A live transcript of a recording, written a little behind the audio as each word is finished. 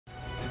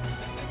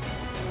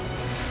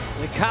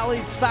The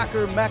college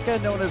soccer mecca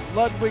known as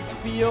Ludwig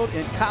Field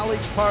in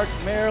College Park,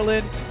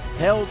 Maryland,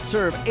 held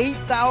serve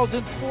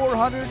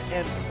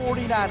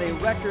 8,449, a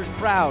record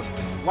crowd.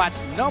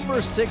 Watched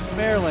number 6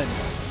 Maryland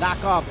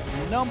knock off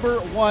number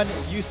 1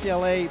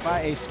 UCLA by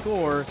a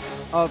score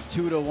of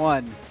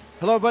 2-1.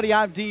 Hello, everybody.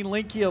 I'm Dean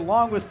Linke,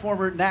 along with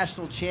former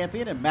national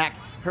champion and MAC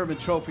Herman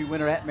Trophy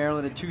winner at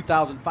Maryland in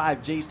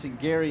 2005, Jason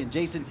Gary. And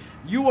Jason,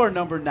 you wore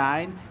number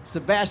 9.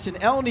 Sebastian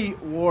Elney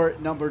wore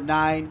number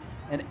 9,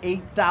 and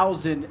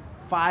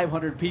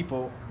 8,500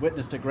 people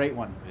witnessed a great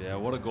one. Yeah,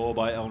 what a goal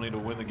by Elney to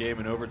win the game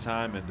in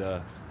overtime,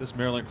 and this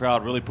Maryland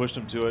crowd really pushed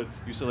them to it.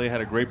 UCLA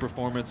had a great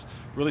performance,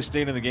 really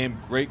stayed in the game.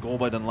 Great goal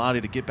by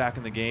Dunladi to get back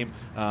in the game,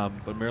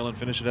 but Maryland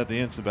finished it at the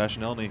end.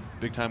 Sebastian Elney,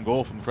 big-time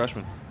goal from the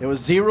freshman. It was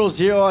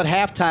 0-0 at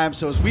halftime,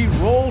 so as we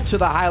roll to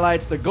the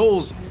highlights, the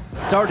goals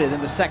started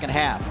in the second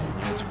half.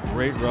 It's a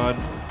great run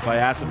by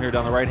Atsum here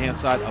down the right-hand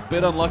side. A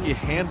bit unlucky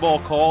handball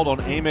called on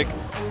Amick.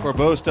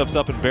 Corbeau steps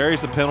up and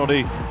buries the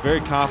penalty.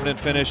 Very confident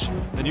finish.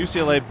 Then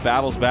UCLA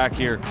battles back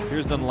here.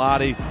 Here's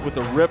Dunladi with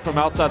the rip from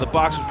outside the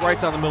box. It was right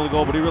down the middle of the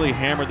goal, but he really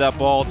hammered that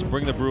ball to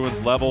bring the Bruins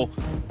level.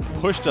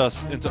 Pushed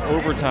us into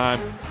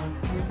overtime,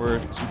 where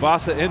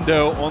Tsubasa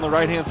Endo on the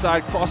right-hand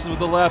side crosses with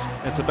the left,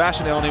 and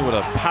Sebastian Elney with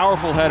a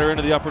powerful header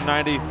into the upper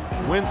 90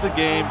 wins the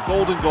game.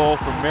 Golden goal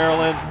from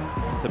Maryland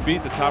to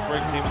beat the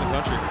top-ranked team in the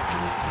country.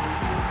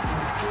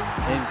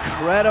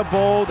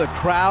 Incredible. The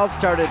crowd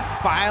started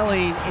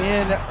filing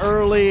in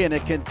early, and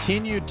it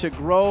continued to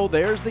grow.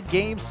 There's the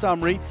game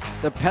summary.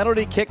 The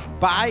penalty kick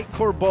by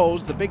Corbeau,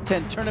 the Big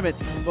Ten Tournament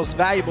most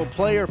valuable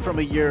player from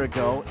a year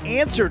ago,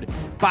 answered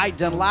by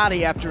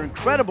Dunladi after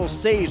incredible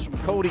saves from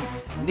Cody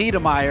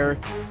Niedermeyer,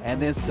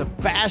 and then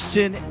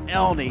Sebastian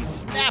Elney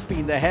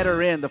snapping the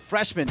header in, the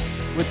freshman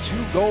with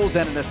 2 goals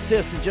and an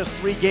assist in just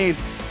 3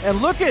 games.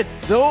 And look at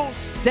those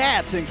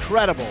stats,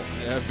 incredible.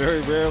 Yeah,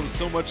 very rare.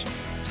 So much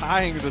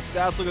tying the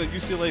stats. Look at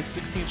UCLA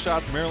 16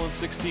 shots, Maryland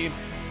 16.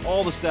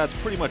 All the stats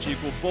pretty much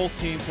equal. Both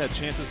teams had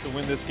chances to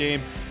win this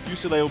game.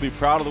 UCLA will be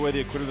proud of the way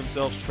they acquitted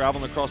themselves,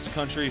 traveling across the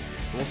country.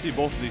 We'll see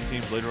both of these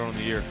teams later on in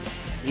the year.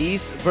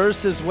 East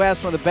versus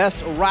West, one of the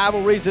best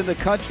rivalries in the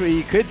country.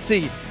 You could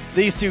see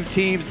these two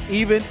teams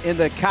even in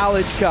the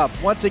College Cup.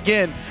 Once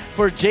again,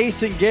 for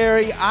Jason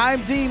Gary,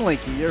 I'm Dean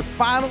Linke. Your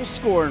final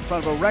score in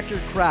front of a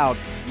record crowd: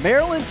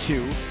 Maryland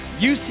 2,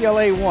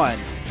 UCLA 1.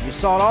 You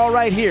saw it all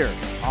right here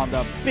on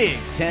the Big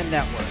Ten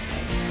Network.